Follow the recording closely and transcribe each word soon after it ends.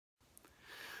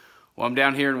Well, I'm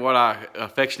down here in what I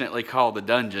affectionately call the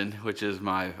dungeon, which is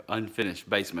my unfinished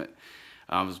basement.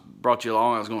 I brought you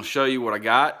along. I was going to show you what I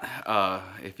got.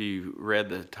 If you read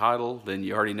the title, then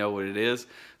you already know what it is.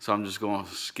 So I'm just going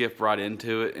to skip right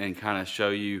into it and kind of show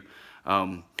you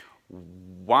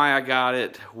why I got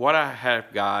it, what I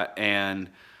have got, and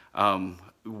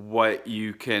what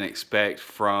you can expect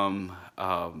from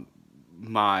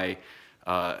my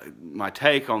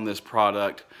take on this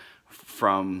product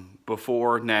from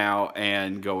before, now,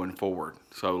 and going forward.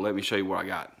 So let me show you what I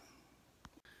got.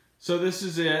 So this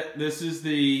is it. This is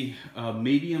the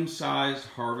medium-sized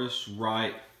Harvest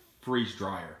Right freeze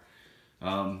dryer.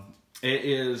 It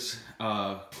is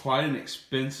quite an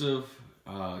expensive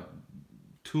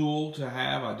tool to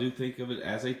have. I do think of it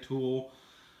as a tool,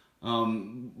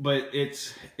 but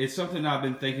it's something I've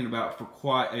been thinking about for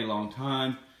quite a long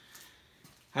time.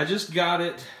 I just got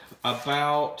it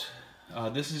about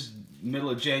this is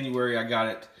middle of January. I got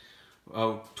it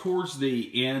towards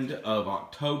the end of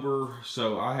October,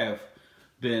 so I have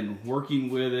been working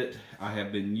with it. I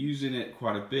have been using it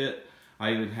quite a bit.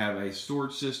 I even have a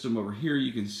storage system over here.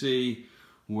 You can see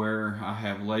where I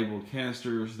have labeled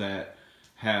canisters that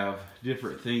have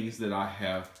different things that I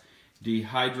have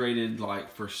dehydrated,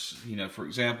 like for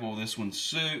example, this one's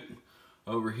soup.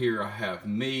 Over here I have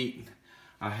meat,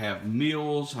 I have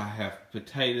meals, I have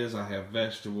potatoes, I have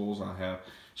vegetables, I have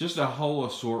just a whole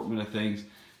assortment of things.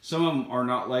 Some of them are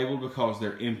not labeled because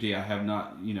they're empty. I have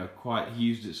not, quite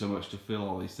used it so much to fill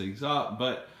all these things up,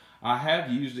 but I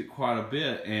have used it quite a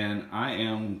bit, and I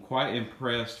am quite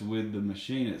impressed with the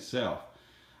machine itself.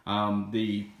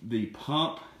 The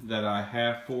pump that I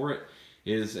have for it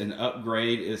is an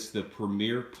upgrade. It's the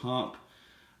Premier pump.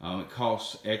 It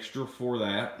costs extra for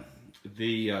that.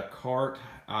 The cart,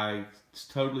 I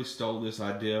totally stole this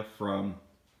idea from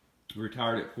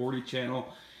Retired at 40 channel,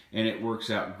 and it works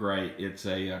out great. It's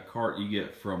a cart you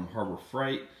get from Harbor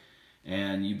Freight,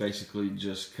 and you basically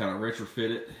just kind of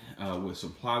retrofit it with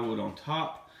some plywood on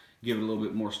top, give it a little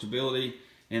bit more stability,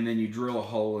 and then you drill a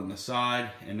hole in the side,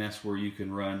 and that's where you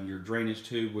can run your drainage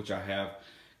tube, which I have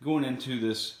going into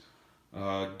this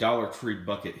Dollar Tree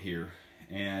bucket here.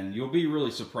 And you'll be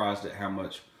really surprised at how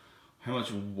much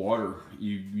water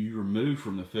you remove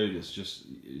from the food.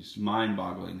 It's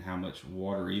mind-boggling how much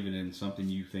water, even in something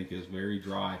you think is very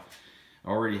dry,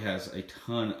 already has a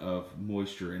ton of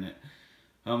moisture in it.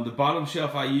 The bottom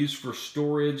shelf I use for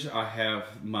storage, I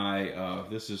have my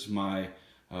this is my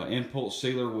impulse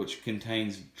sealer, which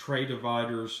contains tray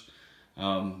dividers.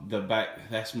 The back,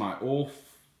 that's my oil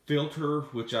filter,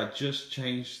 which I just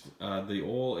changed the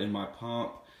oil in my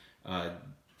pump a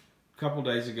couple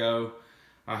days ago.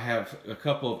 I have a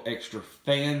couple of extra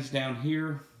fans down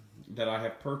here that I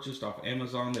have purchased off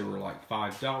Amazon. They were like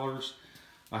 $5.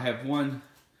 I have one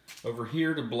over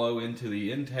here to blow into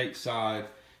the intake side,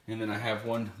 and then I have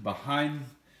one behind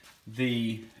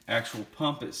the actual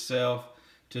pump itself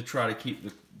to try to keep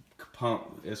the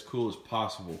pump as cool as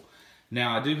possible.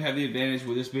 Now, I do have the advantage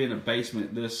with this being a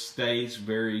basement. This stays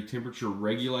very temperature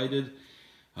regulated.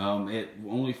 It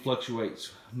only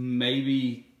fluctuates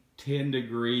maybe 10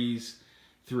 degrees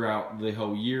throughout the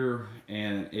whole year,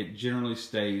 and it generally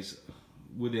stays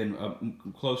within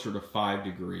closer to 5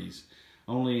 degrees.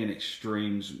 Only in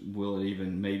extremes will it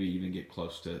maybe even get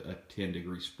close to a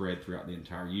 10-degree spread throughout the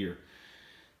entire year.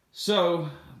 So,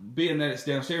 being that it's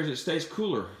downstairs, it stays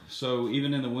cooler. So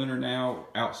even in the winter now,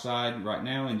 outside right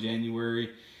now in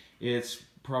January, it's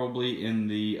probably in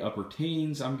the upper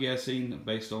teens, I'm guessing,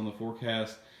 based on the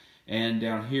forecast. And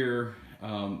down here,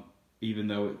 even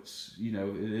though it's,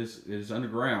 it is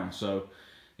underground, so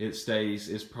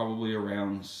it's probably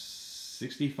around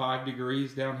 65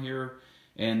 degrees down here,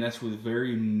 and that's with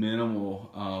very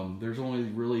minimal, there's only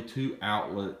really 2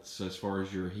 outlets as far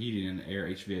as your heating and air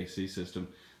HVAC system.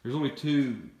 There's only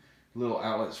 2 little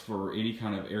outlets for any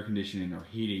kind of air conditioning or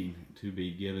heating to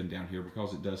be given down here,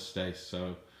 because it does stay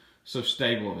so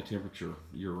stable of a temperature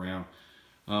year round.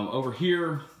 Over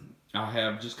here,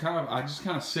 I just kind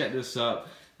of set this up.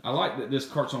 I like that this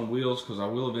cart's on wheels because I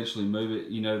will eventually move it.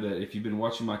 You know that if you've been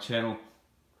watching my channel,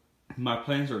 my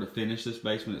plans are to finish this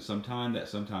basement at some time. That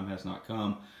sometime has not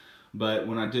come. But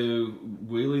when I do,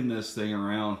 wheeling this thing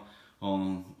around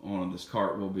on this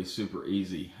cart will be super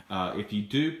easy. If you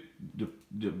do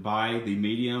buy the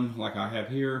medium like I have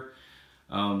here,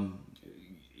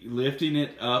 lifting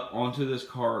it up onto this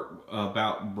cart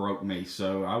about broke me.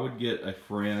 So I would get a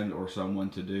friend or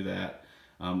someone to do that.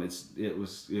 It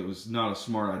was not a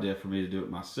smart idea for me to do it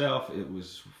myself. It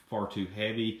was far too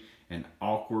heavy, and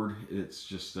awkward. It's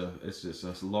just a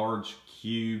large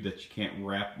cube that you can't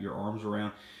wrap your arms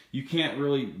around. You can't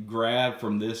really grab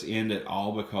from this end at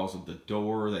all because of the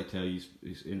door. They tell you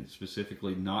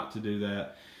specifically not to do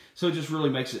that. So it just really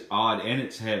makes it odd, and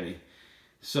it's heavy.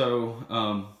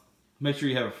 So make sure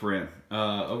you have a friend.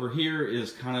 Over here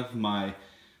is kind of my,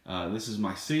 this is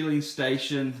my sealing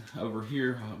station. Over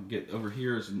here, over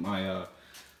here is my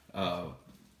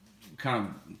kind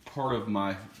of part of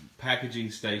my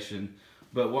packaging station.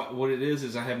 But what it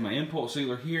is I have my impulse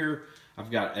sealer here.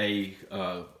 I've got a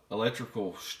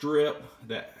electrical strip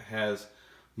that has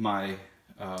my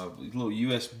little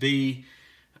USB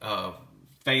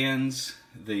fans,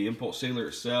 the impulse sealer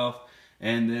itself,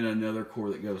 and then another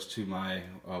cord that goes to my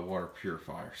water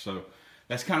purifier. So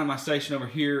that's kind of my station over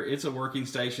here. It's a working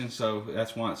station, so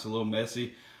that's why it's a little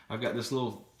messy. I've got this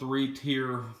little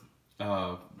 3-tier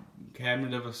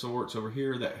cabinet of a sorts over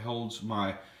here that holds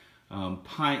my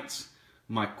pints,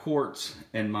 my quarts,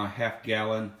 and my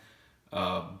half-gallon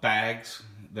bags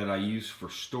that I use for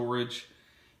storage.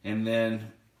 And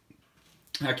then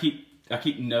I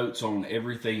keep notes on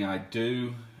everything I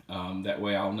do. That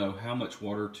way I'll know how much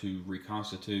water to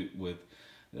reconstitute with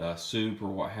soup or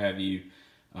what have you.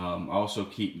 I also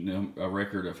keep a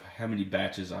record of how many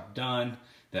batches I've done.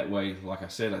 That way, like I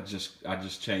said, I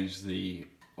just changed the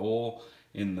oil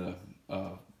in the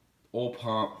oil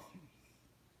pump.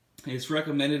 It's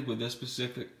recommended with this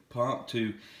specific pump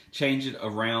to change it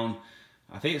around,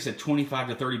 I think it said 25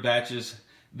 to 30 batches.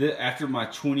 After my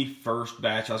 21st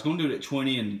batch, I was going to do it at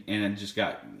 20 and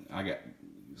I got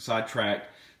sidetracked.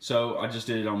 So I just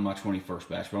did it on my 21st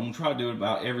batch. But I'm going to try to do it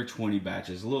about every 20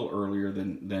 batches, a little earlier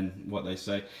than what they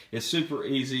say. It's super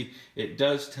easy. It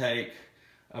does take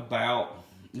about,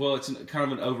 well, it's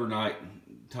kind of an overnight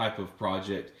type of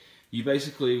project. You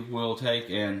basically will take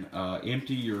and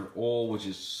empty your oil, which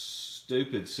is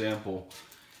stupid simple.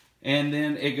 And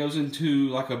then it goes into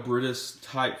like a British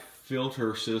type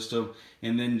filter system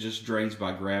and then just drains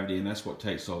by gravity, and that's what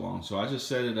takes so long. So I just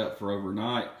set it up for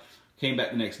overnight, came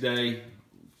back the next day,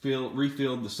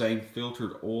 refilled the same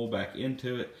filtered oil back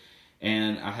into it,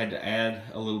 and I had to add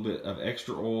a little bit of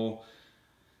extra oil.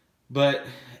 But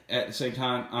at the same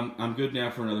time, I'm good now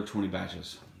for another 20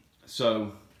 batches.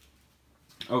 So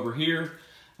over here,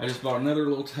 I just bought another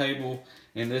little table,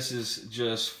 and this is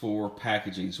just for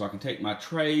packaging. So I can take my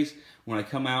trays. When I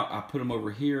come out, I put them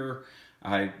over here.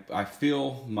 I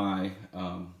fill my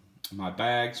my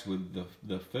bags with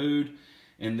the food,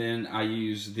 and then I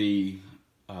use the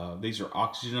these are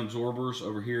oxygen absorbers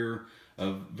over here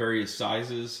of various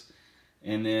sizes,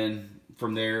 and then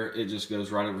from there it just goes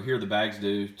right over here. The bags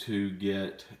do to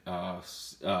get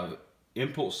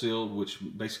impulse sealed, which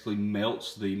basically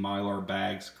melts the Mylar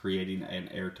bags, creating an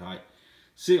airtight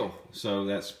seal. So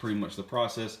that's pretty much the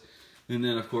process. And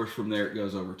then of course from there it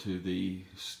goes over to the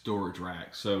storage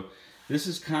rack. So this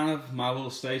is kind of my little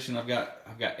station. I've got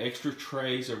extra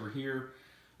trays over here,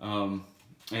 and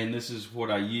this is what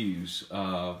I use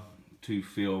to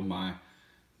fill my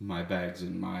bags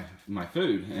and my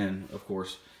food. And of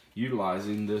course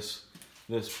utilizing this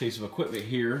piece of equipment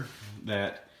here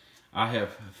that I have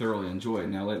thoroughly enjoyed.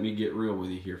 Now let me get real with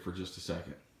you here for just a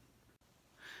second.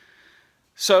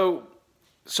 So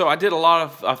I did a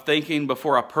lot of thinking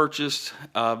before I purchased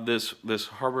this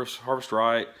Harvest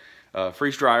Right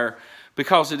freeze dryer,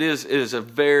 because it is a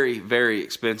very, very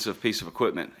expensive piece of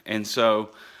equipment. And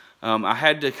so I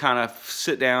had to kind of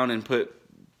sit down and put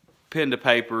pen to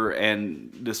paper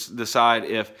and decide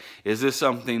is this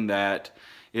something that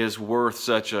is worth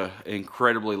such an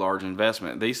incredibly large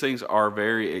investment. These things are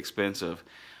very expensive,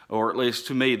 or at least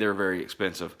to me they're very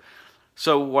expensive.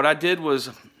 So what I did was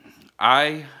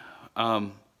I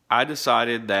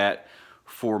decided that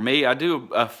for me, I do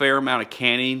a fair amount of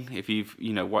canning. If you've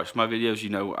watched my videos, you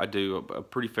know I do a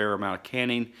pretty fair amount of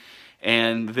canning,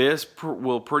 and this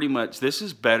this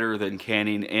is better than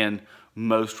canning in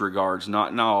most regards.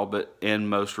 Not in all, but in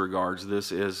most regards,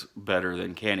 this is better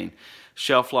than canning.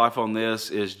 Shelf life on this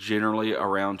is generally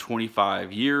around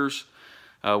 25 years,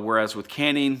 whereas with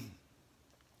canning,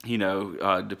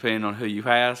 depending on who you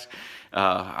ask,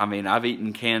 I mean, I've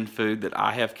eaten canned food that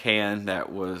I have canned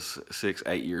that was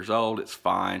 6-8 years old. It's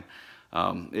fine.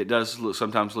 It does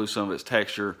sometimes lose some of its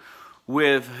texture.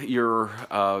 With your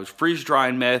freeze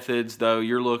drying methods, though,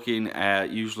 you're looking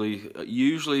at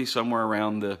usually somewhere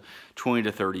around the 20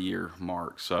 to 30 year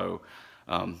mark. So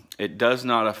it does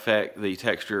not affect the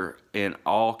texture in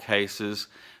all cases,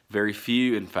 very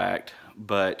few in fact.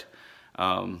 But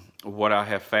what I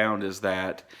have found is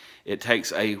that it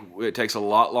takes a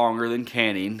lot longer than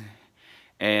canning,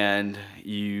 and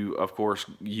you of course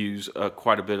use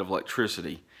quite a bit of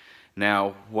electricity.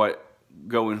 Now what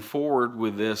going forward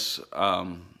with this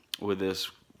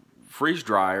freeze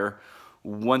dryer,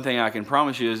 one thing I can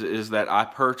promise you is that I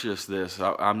purchased this.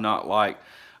 I'm not like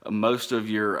most of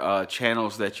your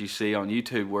channels that you see on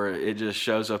YouTube where it just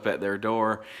shows up at their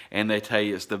door and they tell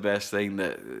you it's the best thing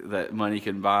that money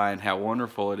can buy and how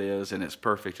wonderful it is and it's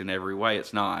perfect in every way.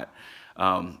 It's not.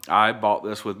 I bought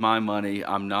this with my money.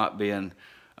 I'm not being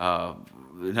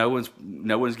no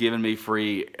one's giving me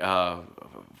free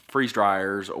freeze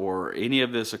dryers or any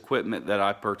of this equipment that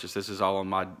I purchased. This is all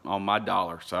on my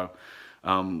dollar. So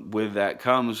with that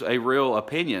comes a real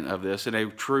opinion of this and a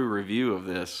true review of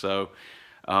this. So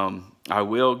I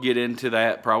will get into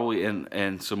that probably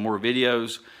in some more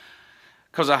videos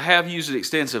because I have used it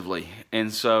extensively.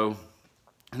 And so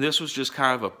this was just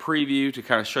kind of a preview to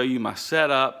kind of show you my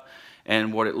setup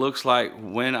and what it looks like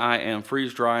when I am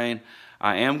freeze drying.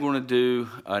 I am going to do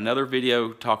another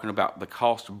video talking about the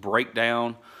cost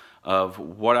breakdown of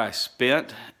what I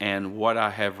spent and what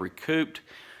I have recouped.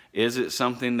 Is it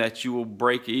something that you will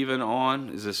break even on?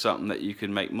 Is this something that you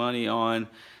can make money on?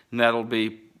 And that'll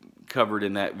be covered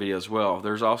in that video as well.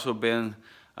 There's also been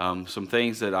some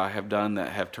things that I have done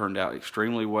that have turned out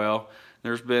extremely well.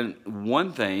 There's been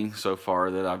one thing so far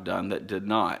that I've done that did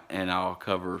not, and I'll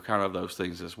cover kind of those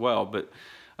things as well. But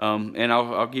and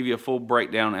I'll give you a full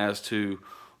breakdown as to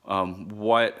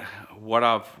what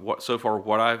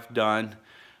I've done,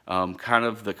 kind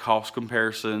of the cost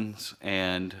comparisons,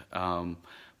 and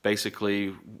basically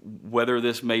whether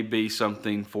this may be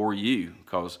something for you,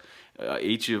 because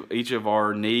each of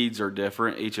our needs are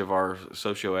different, each of our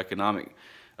socioeconomic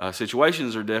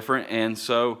situations are different, and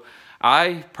so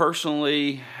I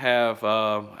personally have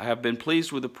been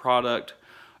pleased with the product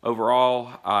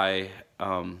overall.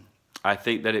 I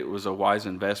think that it was a wise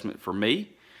investment for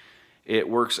me. It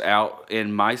works out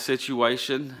in my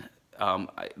situation.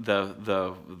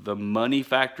 The money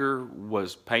factor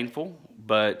was painful,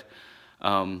 but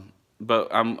I'm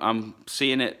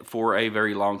seeing it for a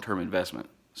very long-term investment.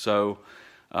 So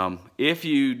if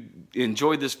you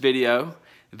enjoyed this video,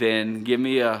 then give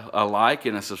me a like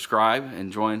and a subscribe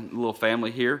and join the little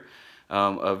family here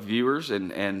of viewers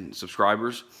and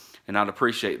subscribers, and I'd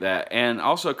appreciate that. And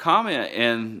also comment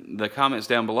in the comments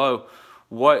down below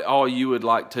what all you would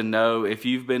like to know if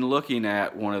you've been looking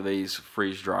at one of these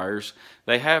freeze dryers.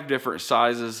 They have different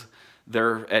sizes.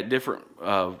 They're at different,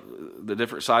 the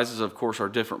different sizes, of course, are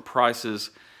different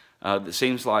prices. It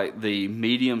seems like the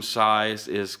medium size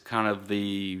is kind of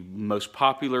the most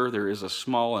popular. There is a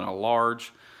small and a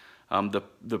large.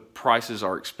 The prices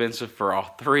are expensive for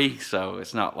all three, so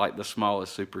it's not like the small is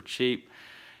super cheap.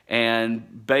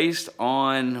 And based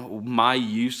on my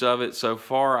use of it so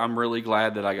far, I'm really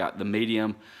glad that I got the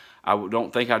medium. I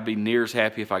don't think I'd be near as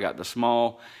happy if I got the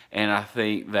small, and I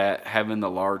think that having the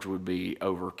large would be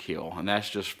overkill, and that's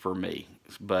just for me.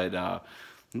 But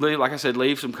like I said,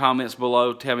 leave some comments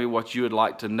below. Tell me what you would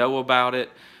like to know about it.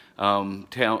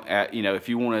 If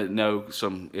you want to know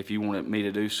if you wanted me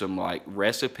to do some like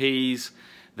recipes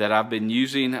that I've been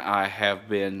using. I have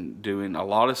been doing a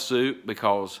lot of soup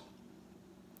because,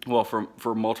 well,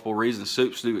 for multiple reasons.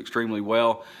 Soups do extremely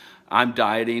well. I'm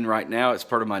dieting right now. It's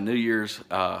part of my New Year's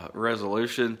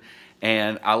resolution,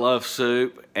 and I love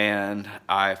soup, and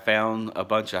I found a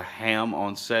bunch of ham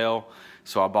on sale.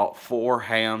 So I bought 4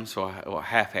 hams,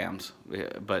 half hams,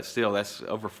 but still that's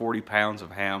over 40 pounds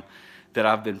of ham that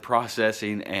I've been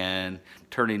processing and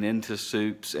turning into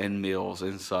soups and meals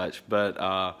and such.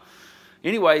 But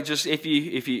anyway, just if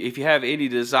you have any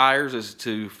desires as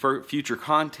to future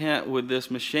content with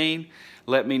this machine,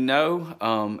 let me know,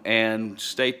 and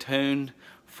stay tuned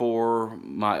for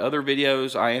my other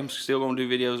videos. I am still going to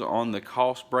do videos on the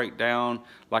cost breakdown,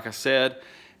 like I said,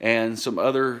 and some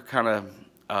other kind of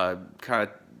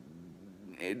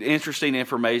interesting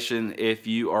information if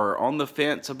you are on the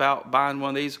fence about buying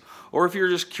one of these, or if you're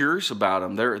just curious about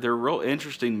them. They're real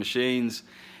interesting machines,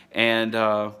 and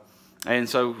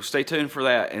so stay tuned for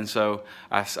that. And so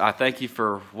I thank you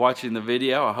for watching the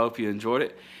video. I hope you enjoyed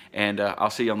it, and I'll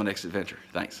see you on the next adventure.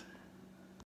 Thanks.